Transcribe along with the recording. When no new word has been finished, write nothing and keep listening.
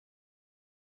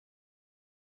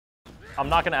I'm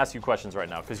not going to ask you questions right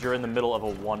now because you're in the middle of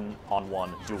a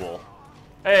one-on-one duel.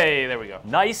 Hey, there we go.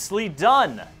 Nicely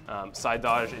done. Side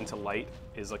dodge into light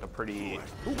is like a pretty...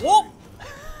 Whoa!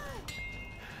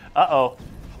 Uh-oh.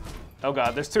 Oh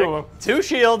god, there's two of them. 2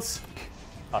 shields.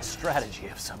 A strategy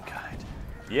of some kind.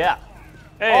 Yeah.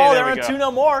 Hey, oh, there they're we on go. 2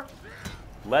 no more.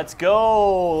 Let's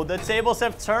go. The tables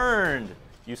have turned.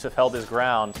 Yusuf held his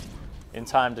ground in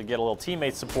time to get a little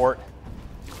teammate support.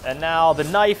 And now the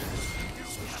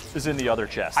knife is in the other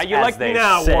chest. How you like me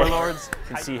now, warlords?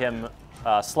 You can see him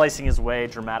slicing his way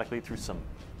dramatically through some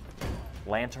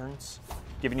lanterns,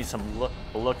 giving you some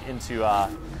look into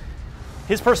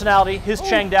his personality, his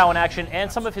Changdao in action,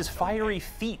 and some of his fiery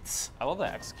feats. I love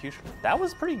that execution. That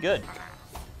was pretty good.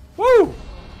 Woo!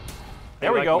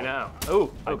 There we like go. me now?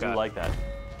 Oh, I do like that.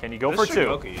 Can you go for 2?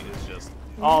 Shikoki is just...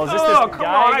 Oh, is this come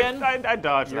guy on, again? I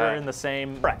dodged You're that. in the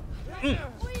same... Right.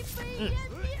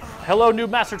 Hello,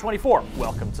 Noobmaster24.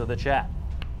 Welcome to the chat.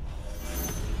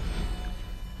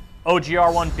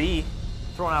 OGR1B,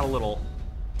 throwing out a little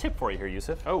tip for you here,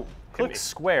 Yusuf. Oh, click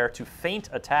square to feint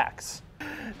attacks.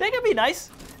 They could be nice.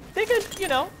 They could, you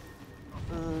know,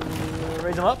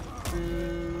 raise them up,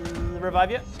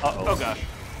 revive you. Uh-oh. Oh gosh.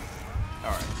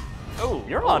 All right. Oh,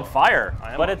 You're on fire,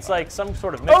 but it's like some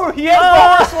sort of mix. Oh, he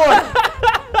has the worst one!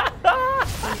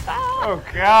 Oh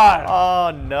god.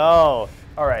 Oh no.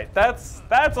 All right, that's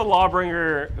a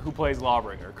Lawbringer who plays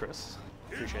Lawbringer, Chris.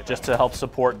 Appreciate that. Just to help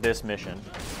support this mission.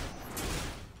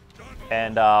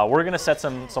 And we're gonna set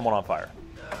someone on fire.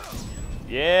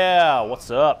 Yeah,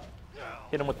 what's up?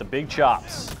 Hit him with the big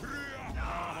chops.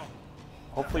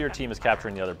 Hopefully your team is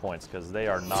capturing the other points because they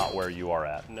are not where you are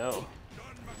at. No.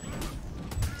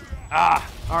 Ah,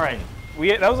 all right.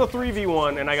 That was a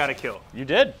 3v1 and I got a kill. You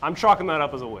did. I'm chalking that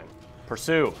up as a win.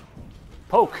 Pursue.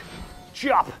 Poke.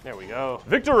 Chop. There we go.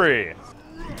 Victory.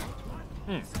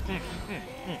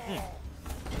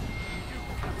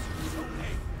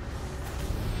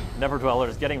 Never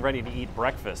Dwellers getting ready to eat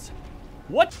breakfast.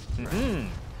 What?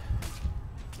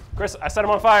 Chris, I set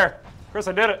him on fire. Chris,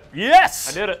 I did it. Yes!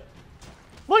 I did it.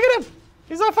 Look at him.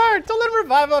 He's on fire. Don't let him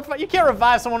revive on fire. You can't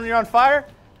revive someone when you're on fire.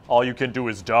 All you can do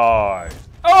is die.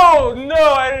 Oh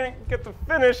no, I didn't get to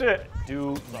finish it.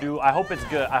 I hope it's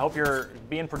good. I hope you're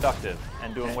being productive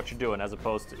and doing what you're doing as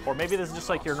opposed to, or maybe this is just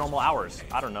like your normal hours.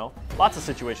 I don't know. Lots of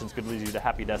situations could lead you to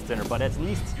Happy Death Dinner, but at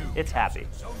least it's happy.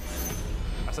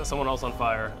 I set someone else on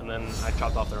fire and then I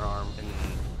chopped off their arm and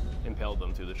impaled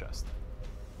them through the chest.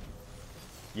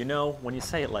 You know, when you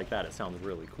say it like that, it sounds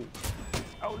really cool.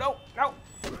 Oh no, no.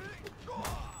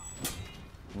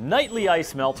 Nightly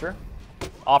Ice Melter,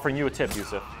 offering you a tip,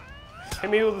 Yusuf. Hit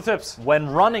me with the tips. When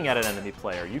running at an enemy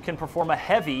player, you can perform a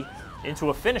heavy into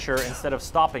a finisher instead of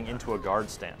stopping into a guard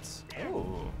stance.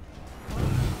 Ooh.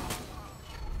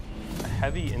 A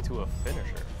heavy into a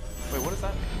finisher. Wait, what does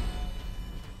that mean?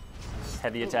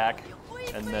 Heavy attack,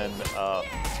 and then,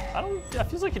 it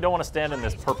feels like you don't want to stand in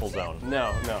this purple zone.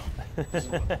 No, no.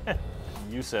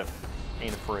 Yusuf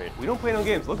ain't afraid. We don't play no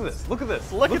games. Look at this. Look at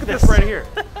this. Look at this this. right here.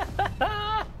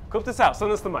 Clip this out.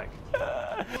 Send this to Mike.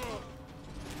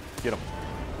 Get him.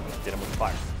 Get him with the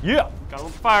fire. Yeah! Got him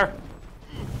with the fire.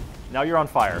 Now you're on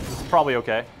fire. This is probably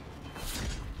okay.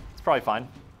 It's probably fine.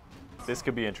 This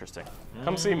could be interesting.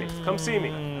 Come see me. Come see me.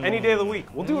 Any day of the week.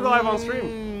 We'll do it live on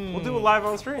stream. We'll do it live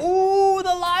on stream. Ooh,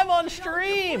 the live on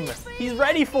stream! He's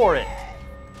ready for it.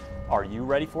 Are you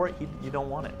ready for it? You don't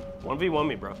want it. 1v1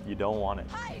 me, bro. You don't want it.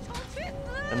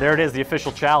 And there it is, the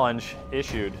official challenge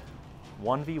issued.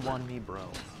 1v1 me, bro.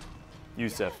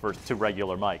 Yusuf versus to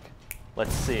regular Mike.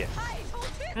 Let's see it.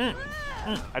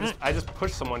 I just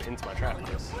pushed someone into my trap.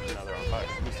 Yes. Now they're on fire.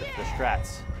 Yusuf, the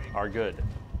strats are good.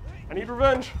 I need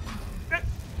revenge.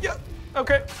 Yeah.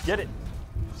 Okay. Get it.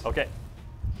 Okay.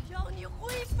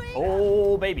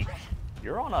 Oh baby,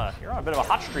 you're on a bit of a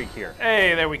hot streak here.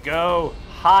 Hey, there we go.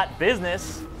 Hot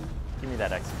business. Give me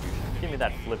that execution. Give me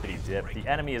that flippity dip. The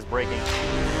enemy is breaking